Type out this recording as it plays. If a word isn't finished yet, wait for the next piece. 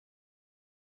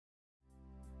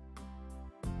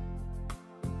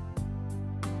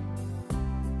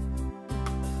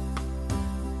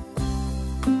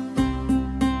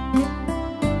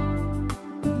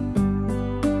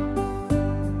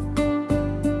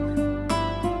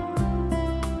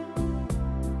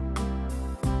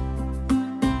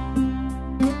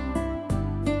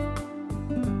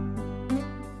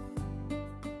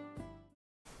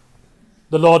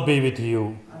The Lord be with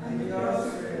you. And with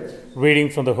your spirit. Reading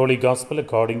from the Holy Gospel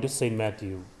according to St.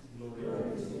 Matthew.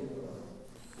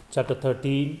 Chapter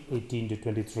 13, 18 to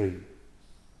 23.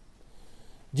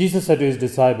 Jesus said to his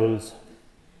disciples,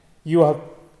 "You have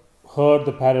heard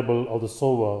the parable of the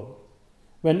sower.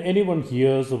 When anyone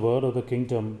hears the word of the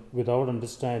kingdom without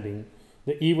understanding,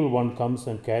 the evil one comes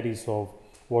and carries off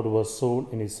what was sown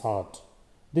in his heart.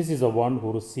 This is the one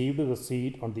who received the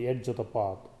seed on the edge of the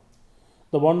path.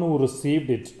 The one who received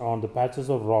it on the patches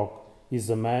of rock is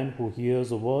the man who hears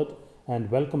the word and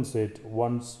welcomes it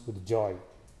once with joy.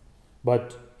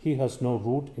 But he has no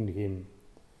root in him.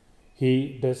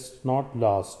 He does not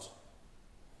last.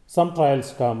 Some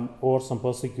trials come or some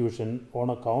persecution on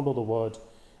account of the word,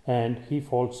 and he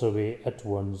falls away at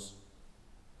once.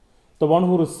 The one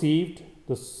who received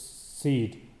the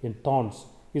seed in thorns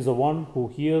is the one who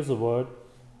hears the word,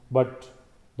 but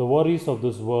the worries of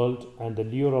this world and the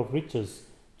lure of riches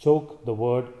choke the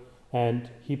word, and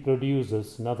he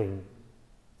produces nothing.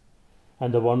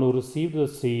 And the one who received the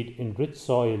seed in rich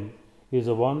soil is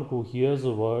the one who hears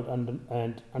the word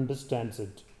and understands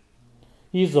it.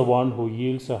 He is the one who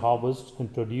yields a harvest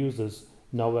and produces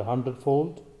now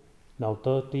 100-fold, now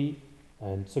 30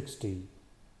 and 60.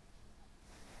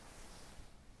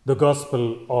 The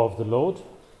Gospel of the Lord.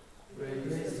 Praise to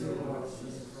you, Lord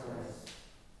Jesus Christ.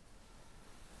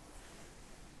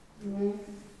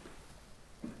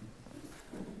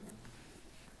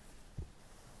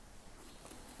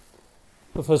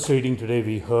 The first reading today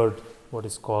we heard what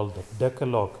is called the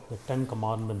Decalogue, the 10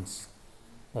 Commandments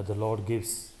that the Lord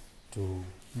gives to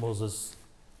Moses,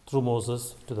 through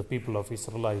Moses to the people of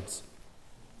Israelites.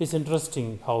 It's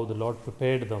interesting how the Lord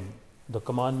prepared them. The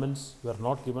commandments were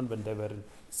not given when they were in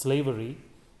slavery,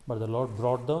 but the Lord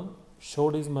brought them,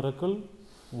 showed His miracle,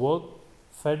 worked,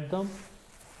 fed them,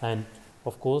 and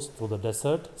of course through the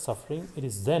desert suffering, it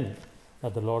is then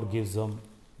that the Lord gives them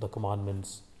the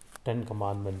commandments, 10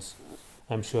 commandments.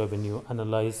 I'm sure when you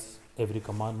analyze, every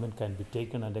commandment can be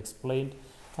taken and explained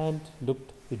and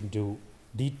looked into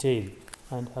detail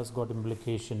and has got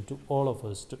implication to all of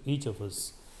us, to each of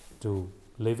us, to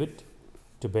live it,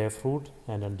 to bear fruit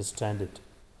and understand it.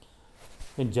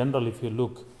 In general, if you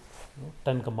look,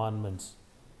 10 commandments,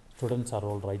 students are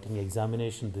all writing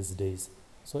examination these days.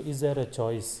 So is there a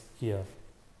choice here?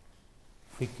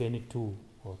 Pick any 2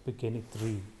 or pick any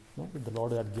 3. No? If the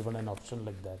Lord had given an option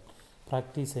like that.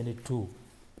 Practice any 2.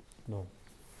 No.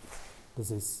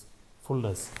 This is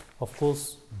fullness. Of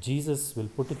course, Jesus will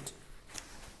put it,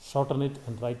 shorten it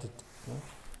and write it.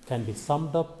 Can be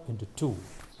summed up into 2.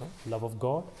 Love of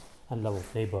God and love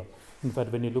of neighbor. In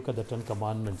fact, when you look at the 10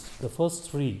 commandments, the first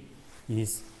 3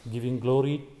 is giving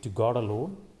glory to God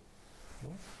alone.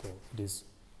 So it is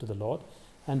to the Lord.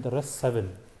 And the rest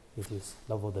 7, it is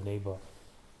love of the neighbor.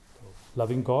 So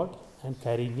loving God and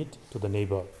carrying it to the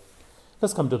neighbor.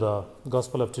 Let's come to the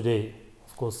Gospel of today.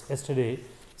 Of course, yesterday,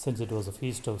 since it was a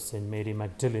feast of St. Mary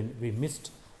Magdalene, we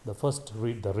missed the first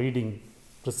the reading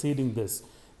preceding this.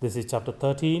 This is chapter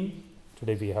 13.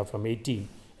 Today we have from 18.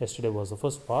 Yesterday was the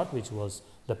first part, which was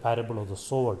the parable of the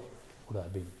sower, would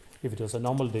have been, if it was a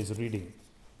normal day's reading.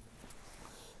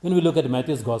 When we look at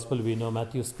Matthew's Gospel, we know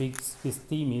Matthew speaks, his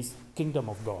theme is Kingdom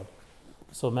of God.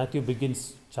 So Matthew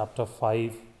begins chapter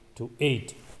 5 to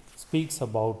 8, speaks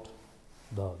about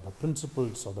the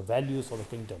principles or the values of the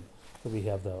kingdom. So we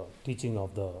have the teaching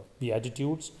of the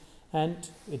Beatitudes and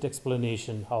its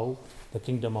explanation how the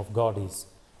kingdom of God is.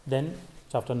 Then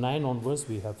chapter 9 onwards,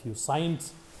 we have few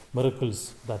signs,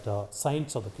 miracles that are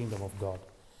signs of the kingdom of God.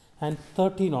 And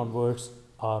 13 onwards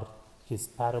are his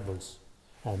parables.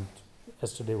 And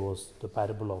yesterday was the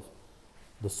parable of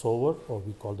the sower, or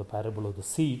we call the parable of the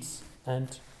seeds.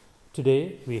 And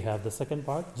today we have the second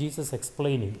part, Jesus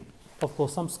explaining. Of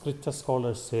course, some scripture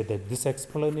scholars say that this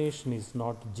explanation is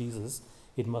not Jesus.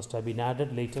 It must have been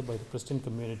added later by the Christian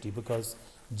community, because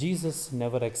Jesus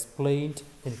never explained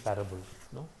any parable.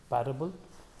 No, parable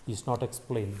is not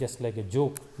explained. Just like a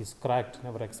joke is cracked,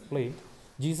 never explained.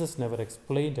 Jesus never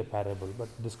explained a parable, but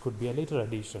this could be a later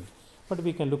addition. But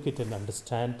we can look at it and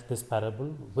understand this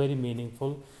parable, very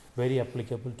meaningful, very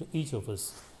applicable to each of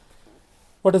us.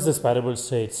 What does this parable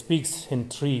say? It speaks in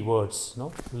 3 words.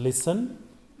 No? Listen.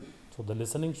 So the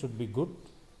listening should be good.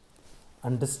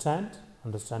 Understand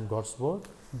God's word,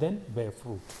 then bear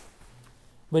fruit.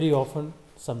 Very often,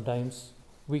 sometimes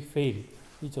we fail,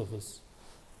 each of us.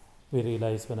 We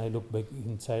realize when I look back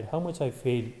inside how much I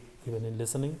fail even in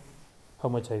listening, how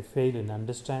much I fail in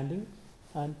understanding,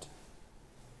 and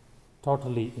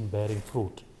totally in bearing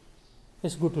fruit.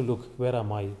 It's good to look, where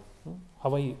am I?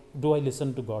 Do I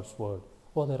listen to God's word?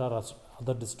 Or there are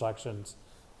other distractions.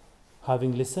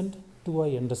 Having listened, do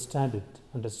I understand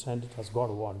it as God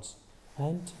wants,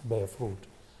 and bear fruit.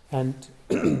 And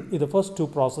if the first two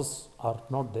processes are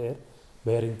not there,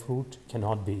 bearing fruit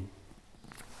cannot be.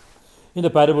 In the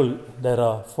parable, there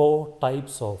are 4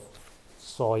 types of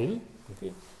soil.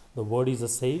 Okay? The word is the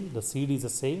same, the seed is the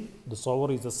same, the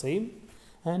sower is the same,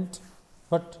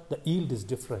 but the yield is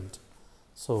different.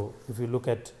 So, if you look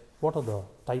at what are the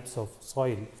types of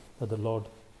soil that the Lord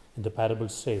in the parable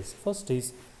says, first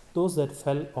is those that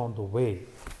fell on the way,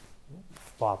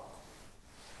 path.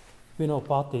 We know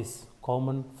path is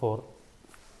common for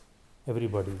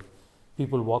everybody.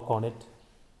 People walk on it,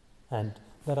 and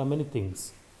there are many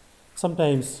things.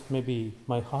 Sometimes maybe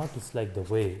my heart is like the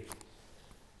way.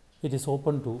 It is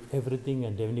open to everything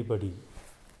and anybody.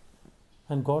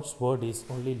 And God's word is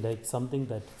only like something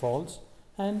that falls,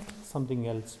 and something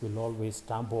else will always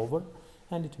stamp over,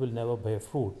 and it will never bear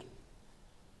fruit.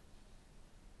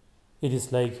 It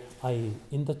is like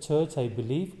in the church I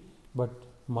believe, but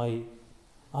my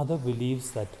other beliefs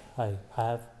that I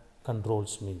have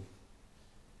controls me.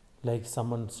 Like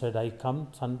someone said, I come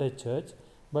Sunday church,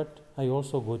 but I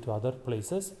also go to other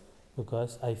places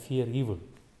because I fear evil.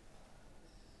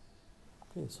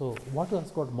 Okay, so what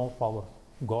has got more power?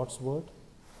 God's word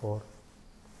or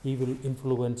evil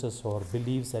influences or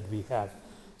beliefs that we have?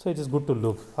 So it is good to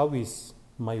look, how is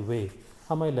my way?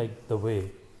 Am I like the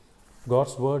way?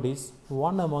 God's word is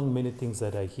one among many things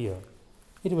that I hear.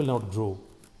 It will not grow.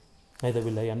 Neither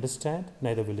will I understand,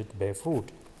 neither will it bear fruit.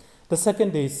 The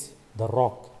second is the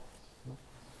rock.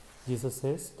 Jesus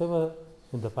says, there were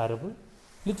in the parable,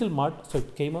 little mud, so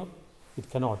it came up. It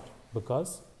cannot,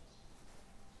 because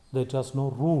there has no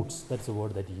roots. That's the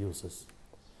word that he uses.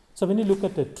 So when you look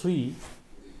at a tree,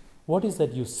 what is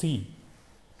that you see?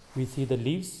 We see the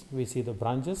leaves, we see the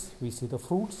branches, we see the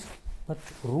fruits, but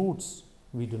roots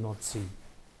we do not see.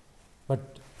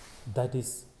 But that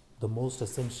is the most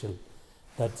essential,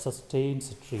 that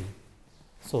sustains a tree.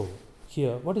 So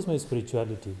here, what is my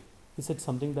spirituality? Is it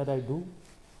something that I do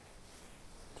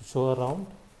to show around?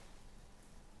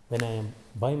 When I am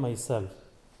by myself,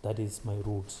 that is my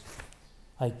roots.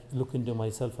 I look into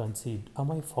myself and see,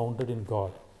 am I founded in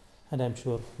God? And I'm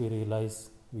sure we realize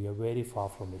we are very far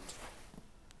from it.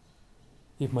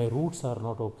 If my roots are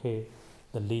not okay,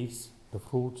 the leaves, the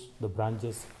fruits, the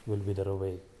branches will wither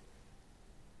away.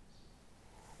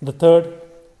 The third,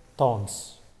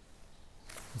 thorns.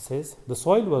 He says, the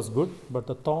soil was good, but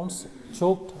the thorns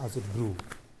choked as it grew.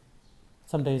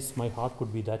 Sometimes my heart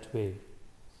could be that way.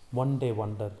 One day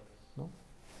wonder. No?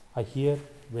 I hear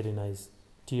very nice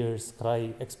tears,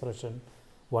 cry, expression.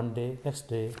 One day, next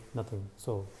day, nothing.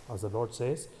 So, as the Lord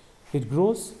says, it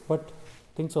grows, but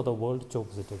things of the world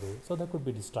chokes it away. So there could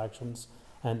be distractions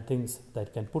and things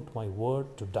that can put my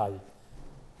word to die.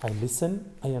 I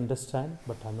listen, I understand,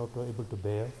 but I'm not able to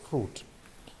bear fruit.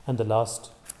 And the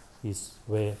last is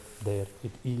where there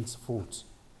it yields fruits.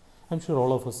 I'm sure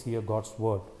all of us hear God's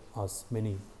word as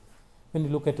many. When you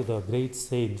look at the great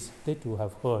saints, they too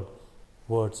have heard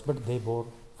words, but they bore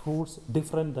fruits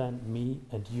different than me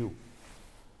and you.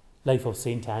 Life of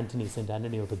Saint Anthony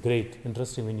of the Great.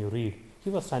 Interesting when you read.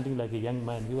 He was standing like a young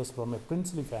man. He was from a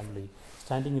princely family,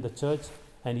 standing in the church,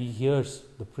 and he hears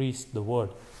the priest the word.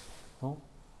 No?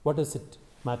 What does it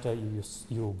matter?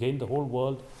 You gain the whole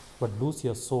world, but lose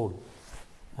your soul.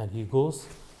 And he goes,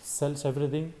 sells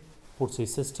everything, puts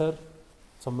his sister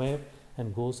somewhere,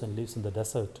 and goes and lives in the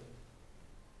desert.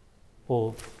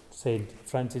 Oh, Saint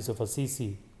Francis of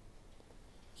Assisi.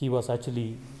 He was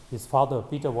actually, his father,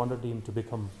 Peter, wanted him to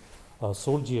become a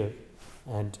soldier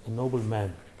and a noble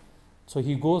man. So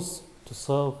he goes to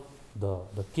serve the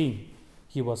king.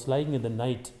 He was lying in the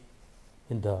night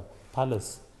in the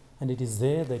palace, and it is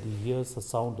there that he hears a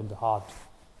sound in the heart.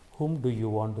 Whom do you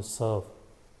want to serve?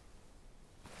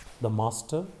 The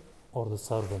master or the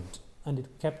servant? And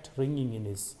it kept ringing in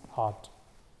his heart.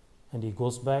 And he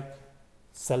goes back,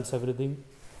 sells everything,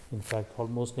 in fact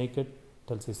almost naked,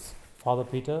 tells his father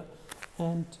Peter,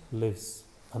 and lives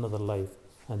another life.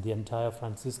 And the entire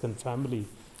Franciscan family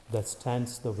that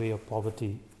stands the way of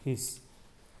poverty is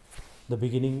the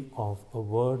beginning of a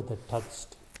word that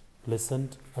touched,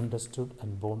 listened, understood,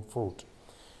 and borne fruit.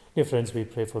 Dear friends, we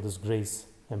pray for this grace.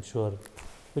 I'm sure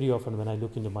very often when I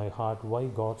look into my heart, why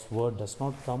God's word does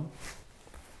not come,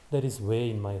 there is way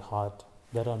in my heart.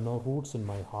 There are no roots in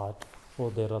my heart, or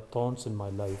there are thorns in my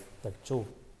life that choke.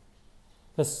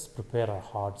 Let's prepare our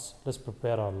hearts, let's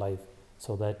prepare our life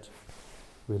so that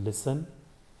we listen,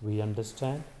 we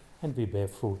understand, and we bear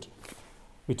fruit.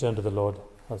 We turn to the Lord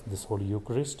as this Holy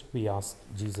Eucharist. We ask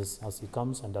Jesus as he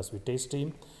comes and as we taste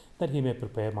him, that he may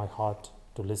prepare my heart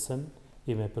to listen,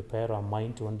 he may prepare our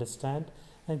mind to understand,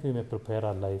 and we may prepare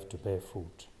our life to bear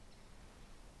fruit.